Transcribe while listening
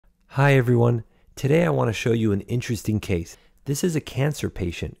Hi everyone. Today I want to show you an interesting case. This is a cancer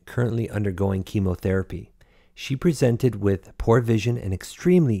patient currently undergoing chemotherapy. She presented with poor vision and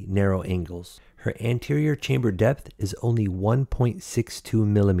extremely narrow angles. Her anterior chamber depth is only 1.62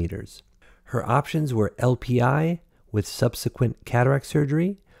 millimeters. Her options were LPI with subsequent cataract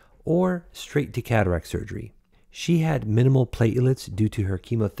surgery or straight to cataract surgery. She had minimal platelets due to her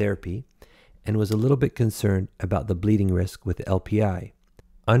chemotherapy and was a little bit concerned about the bleeding risk with LPI.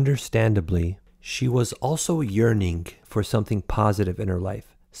 Understandably, she was also yearning for something positive in her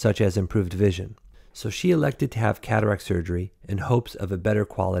life, such as improved vision. So she elected to have cataract surgery in hopes of a better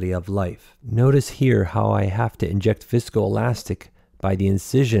quality of life. Notice here how I have to inject viscoelastic by the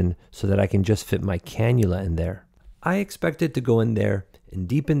incision so that I can just fit my cannula in there. I expected to go in there and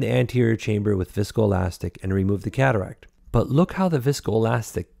deepen the anterior chamber with viscoelastic and remove the cataract. But look how the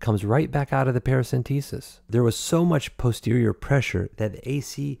viscoelastic comes right back out of the paracentesis. There was so much posterior pressure that the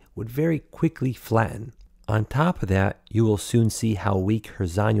AC would very quickly flatten. On top of that, you will soon see how weak her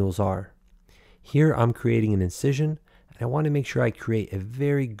zonules are. Here I'm creating an incision, and I want to make sure I create a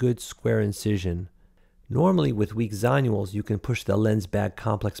very good square incision. Normally with weak zonules, you can push the lens bag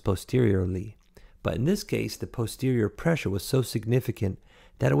complex posteriorly. But in this case, the posterior pressure was so significant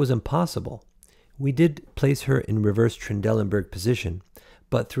that it was impossible. We did place her in reverse Trendelenburg position,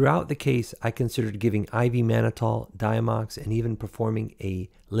 but throughout the case, I considered giving IV mannitol, Diamox, and even performing a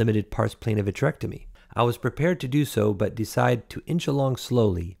limited pars plana vitrectomy. I was prepared to do so, but decided to inch along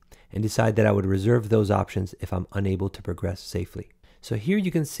slowly and decide that I would reserve those options if I'm unable to progress safely. So here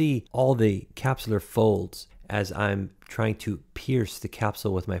you can see all the capsular folds as I'm trying to pierce the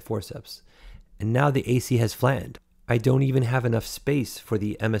capsule with my forceps. And now the AC has flattened. I don't even have enough space for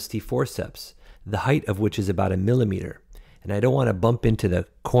the MST forceps, the height of which is about 1 millimeter, and I don't want to bump into the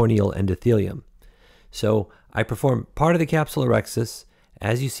corneal endothelium. So I perform part of the capsulorhexis,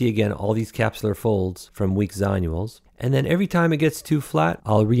 as you see again all these capsular folds from weak zonules, and then every time it gets too flat,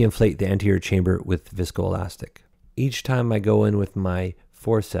 I'll reinflate the anterior chamber with viscoelastic. Each time I go in with my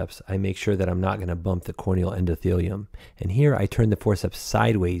forceps, I make sure that I'm not going to bump the corneal endothelium, and here I turn the forceps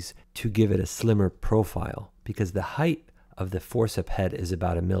sideways to give it a slimmer profile, because the height of the forceps head is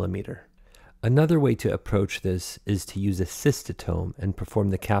about 1 millimeter. Another way to approach this is to use a cystotome and perform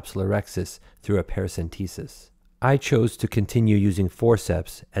the capsulorhexis through a paracentesis. I chose to continue using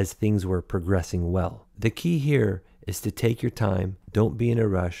forceps as things were progressing well. The key here is to take your time, don't be in a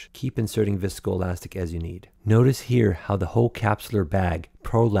rush, keep inserting viscoelastic as you need. Notice here how the whole capsular bag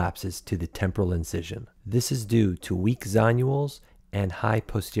prolapses to the temporal incision. This is due to weak zonules and high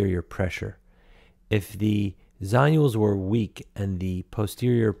posterior pressure. If the zonules were weak and the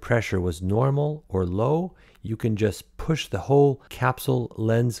posterior pressure was normal or low, you can just push the whole capsule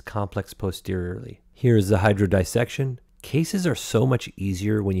lens complex posteriorly. Here is the hydrodissection. Cases are so much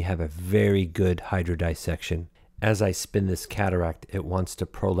easier when you have a very good hydrodissection. As I spin this cataract, it wants to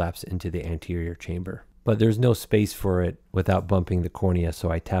prolapse into the anterior chamber. But there's no space for it without bumping the cornea,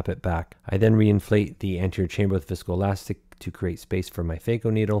 so I tap it back. I then reinflate the anterior chamber with viscoelastic to create space for my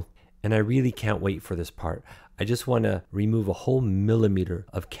phaco needle. And I really can't wait for this part. I just want to remove a whole millimeter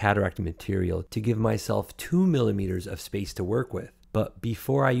of cataract material to give myself 2 millimeters of space to work with. But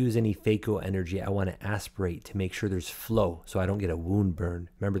before I use any phaco energy, I want to aspirate to make sure there's flow so I don't get a wound burn.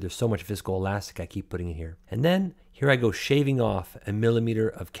 Remember, there's so much viscoelastic I keep putting in here. And then here I go shaving off 1 millimeter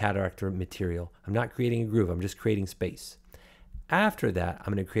of cataract material. I'm not creating a groove, I'm just creating space. After that,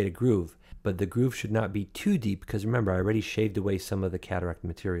 I'm going to create a groove, but the groove should not be too deep because remember, I already shaved away some of the cataract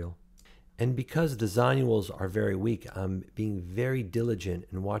material. And because the zonules are very weak, I'm being very diligent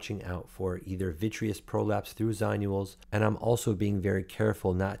in watching out for either vitreous prolapse through zonules, and I'm also being very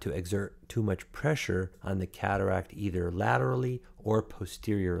careful not to exert too much pressure on the cataract either laterally or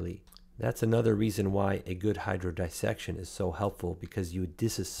posteriorly. That's another reason why a good hydrodissection is so helpful, because you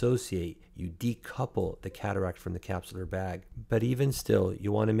disassociate, you decouple the cataract from the capsular bag. But even still,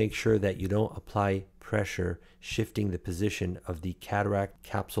 you want to make sure that you don't apply pressure shifting the position of the cataract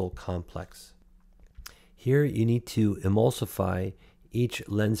capsule complex. Here you need to emulsify each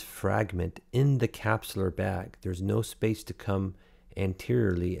lens fragment in the capsular bag. There's no space to come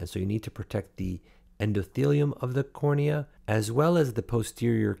anteriorly, and so you need to protect the endothelium of the cornea as well as the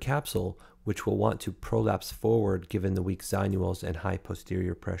posterior capsule, which will want to prolapse forward given the weak zonules and high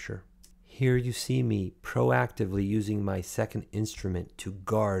posterior pressure. Here you see me proactively using my second instrument to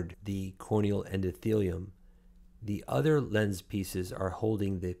guard the corneal endothelium. The other lens pieces are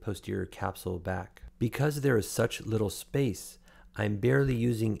holding the posterior capsule back. Because there is such little space, I'm barely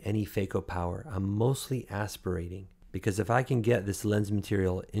using any phaco power. I'm mostly aspirating, because if I can get this lens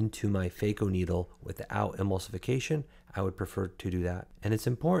material into my phaco needle without emulsification, I would prefer to do that. And it's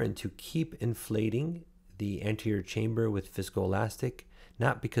important to keep inflating the anterior chamber with viscoelastic,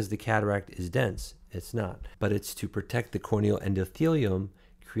 not because the cataract is dense, it's not, but it's to protect the corneal endothelium,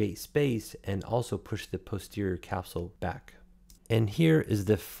 create space, and also push the posterior capsule back. And here is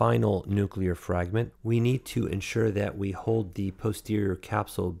the final nuclear fragment. We need to ensure that we hold the posterior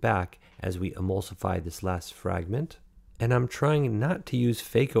capsule back as we emulsify this last fragment. And I'm trying not to use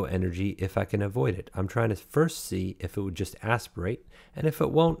phaco energy if I can avoid it. I'm trying to first see if it would just aspirate, and if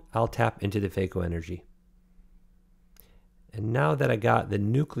it won't, I'll tap into the phaco energy. And now that I got the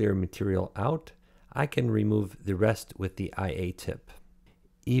nuclear material out, I can remove the rest with the IA tip.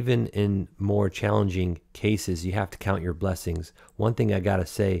 Even in more challenging cases, you have to count your blessings. One thing I gotta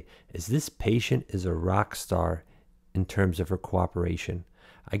say is this patient is a rock star in terms of her cooperation.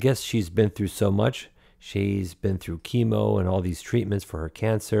 I guess she's been through so much. She's been through chemo and all these treatments for her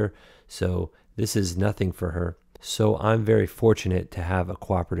cancer, so this is nothing for her. So I'm very fortunate to have a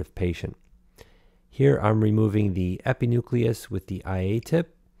cooperative patient. Here I'm removing the epinucleus with the IA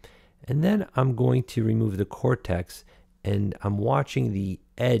tip, and then I'm going to remove the cortex, and I'm watching the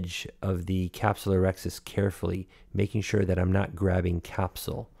edge of the capsular rhexis carefully, making sure that I'm not grabbing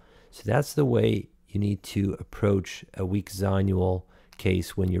capsule. So that's the way you need to approach a weak zonule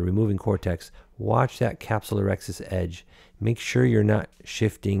case when you're removing cortex. Watch that capsular rhexis edge. Make sure you're not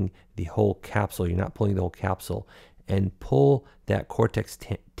shifting the whole capsule, you're not pulling the whole capsule, and pull that cortex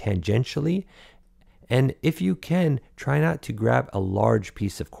tangentially. And if you can, try not to grab a large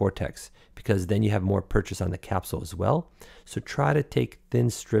piece of cortex, because then you have more purchase on the capsule as well. So try to take thin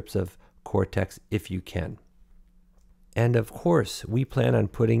strips of cortex if you can. And of course, we plan on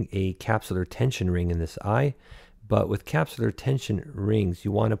putting a capsular tension ring in this eye, but with capsular tension rings,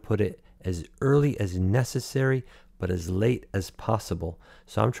 you want to put it as early as necessary, but as late as possible.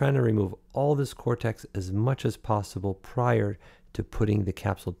 So I'm trying to remove all this cortex as much as possible prior to putting the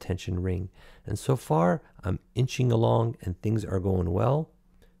capsule tension ring. And so far, I'm inching along and things are going well.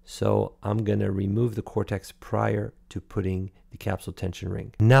 So I'm gonna remove the cortex prior to putting the capsule tension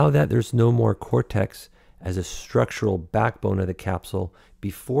ring. Now that there's no more cortex as a structural backbone of the capsule,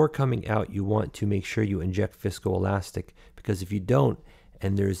 before coming out, you want to make sure you inject viscoelastic, because if you don't,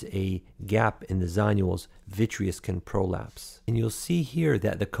 and there's a gap in the zonules, vitreous can prolapse. And you'll see here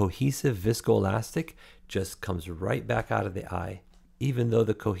that the cohesive viscoelastic just comes right back out of the eye. Even though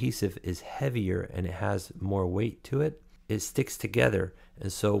the cohesive is heavier and it has more weight to it, it sticks together.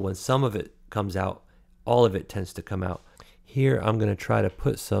 And so when some of it comes out, all of it tends to come out. Here I'm going to try to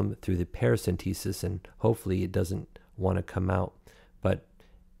put some through the paracentesis, and hopefully it doesn't want to come out. But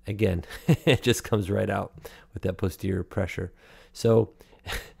again, it just comes right out with that posterior pressure. So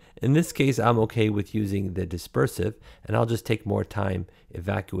in this case, I'm okay with using the dispersive, and I'll just take more time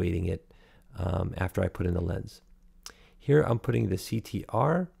evacuating it after I put in the lens. Here I'm putting the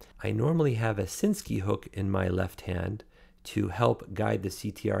CTR. I normally have a Sinskey hook in my left hand to help guide the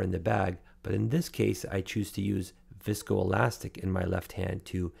CTR in the bag, but in this case I choose to use viscoelastic in my left hand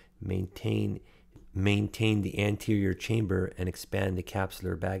to maintain the anterior chamber and expand the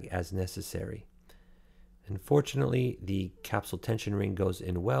capsular bag as necessary. Unfortunately, the capsule tension ring goes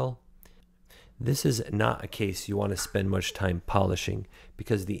in well. This is not a case you want to spend much time polishing,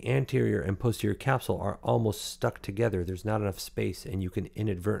 because the anterior and posterior capsule are almost stuck together. There's not enough space and you can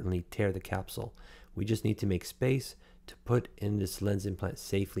inadvertently tear the capsule. We just need to make space to put in this lens implant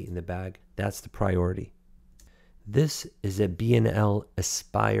safely in the bag. That's the priority. This is a B&L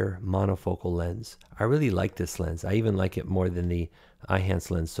Aspire monofocal lens. I really like this lens. I even like it more than the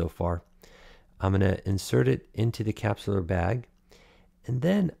Eyhance lens so far. I'm going to insert it into the capsular bag. And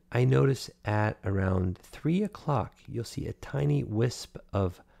then I notice at around 3 o'clock, you'll see a tiny wisp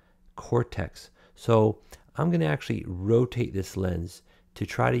of cortex. So I'm going to actually rotate this lens to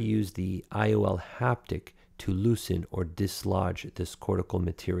try to use the IOL haptic to loosen or dislodge this cortical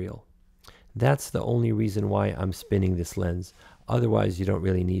material. That's the only reason why I'm spinning this lens. Otherwise, you don't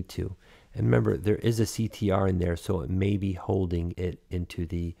really need to. And remember, there is a CTR in there, so it may be holding it into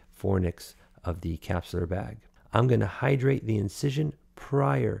the fornix of the capsular bag. I'm going to hydrate the incision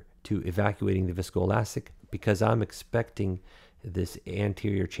prior to evacuating the viscoelastic, because I'm expecting this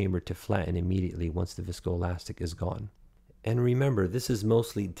anterior chamber to flatten immediately once the viscoelastic is gone. And remember, this is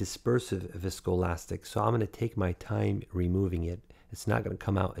mostly dispersive viscoelastic, so I'm going to take my time removing it. It's not going to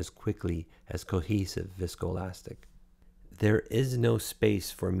come out as quickly as cohesive viscoelastic. There is no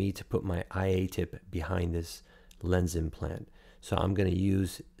space for me to put my IA tip behind this lens implant, so I'm going to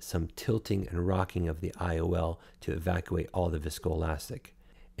use some tilting and rocking of the IOL to evacuate all the viscoelastic.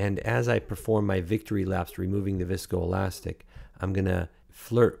 And as I perform my victory laps removing the viscoelastic, I'm going to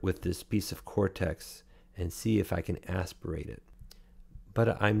flirt with this piece of cortex and see if I can aspirate it.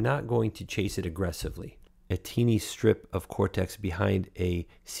 But I'm not going to chase it aggressively. A teeny strip of cortex behind a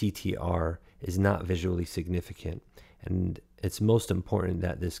CTR is not visually significant, and it's most important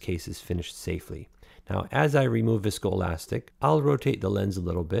that this case is finished safely. Now, as I remove viscoelastic, I'll rotate the lens a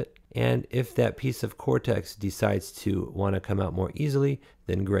little bit, and if that piece of cortex decides to want to come out more easily,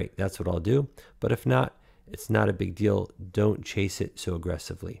 then great, that's what I'll do. But if not, it's not a big deal. Don't chase it so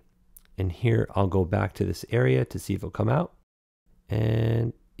aggressively. And here I'll go back to this area to see if it'll come out.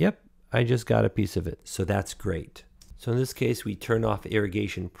 And yep, I just got a piece of it. So that's great. So in this case, we turn off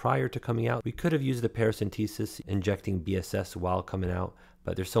irrigation prior to coming out. We could have used the paracentesis, injecting BSS while coming out,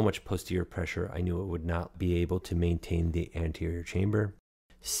 but there's so much posterior pressure, I knew it would not be able to maintain the anterior chamber.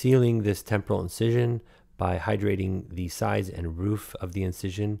 Sealing this temporal incision by hydrating the sides and roof of the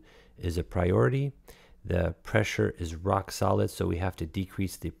incision is a priority. The pressure is rock solid, so we have to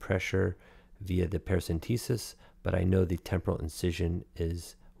decrease the pressure via the paracentesis, but I know the temporal incision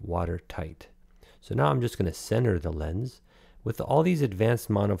is watertight. So now I'm just going to center the lens. With all these advanced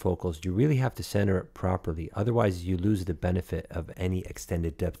monofocals, you really have to center it properly, otherwise you lose the benefit of any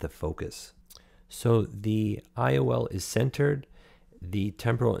extended depth of focus. So the IOL is centered, the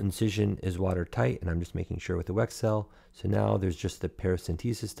temporal incision is watertight, and I'm just making sure with the Wexel. So now there's just the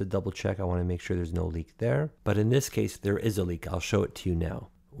paracentesis to double check. I want to make sure there's no leak there. But in this case, there is a leak. I'll show it to you now.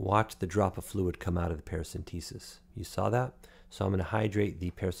 Watch the drop of fluid come out of the paracentesis. You saw that? So I'm going to hydrate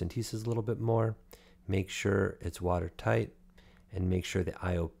the paracentesis a little bit more, make sure it's watertight, and make sure the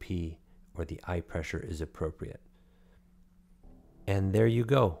IOP, or the eye pressure, is appropriate. And there you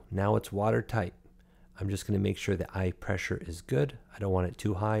go. Now it's watertight. I'm just going to make sure the eye pressure is good. I don't want it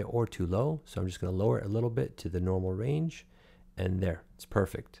too high or too low, so I'm just going to lower it a little bit to the normal range, and there, it's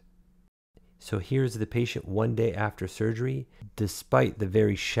perfect. So here's the patient 1 day after surgery. Despite the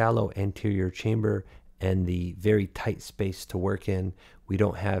very shallow anterior chamber and the very tight space to work in, we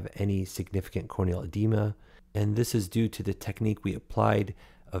don't have any significant corneal edema, and this is due to the technique we applied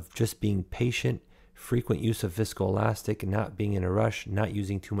of just being patient, frequent use of viscoelastic, not being in a rush, not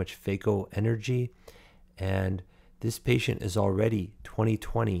using too much phaco energy. And this patient is already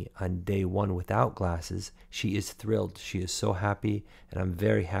 20/20 on day 1 without glasses. She is thrilled. She is so happy, and I'm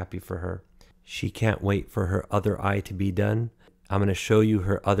very happy for her. She can't wait for her other eye to be done. I'm going to show you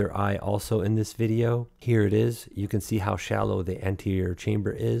her other eye also in this video. Here it is. You can see how shallow the anterior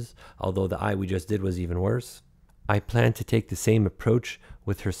chamber is, although the eye we just did was even worse. I plan to take the same approach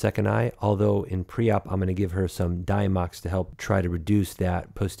with her second eye, although in pre-op I'm going to give her some Diamox to help try to reduce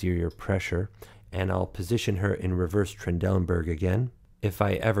that posterior pressure, and I'll position her in reverse Trendelenburg again. If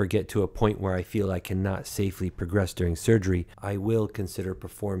I ever get to a point where I feel I cannot safely progress during surgery, I will consider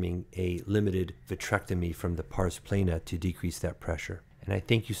performing a limited vitrectomy from the pars plana to decrease that pressure. And I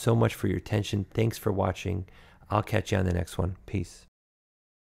thank you so much for your attention. Thanks for watching. I'll catch you on the next one. Peace.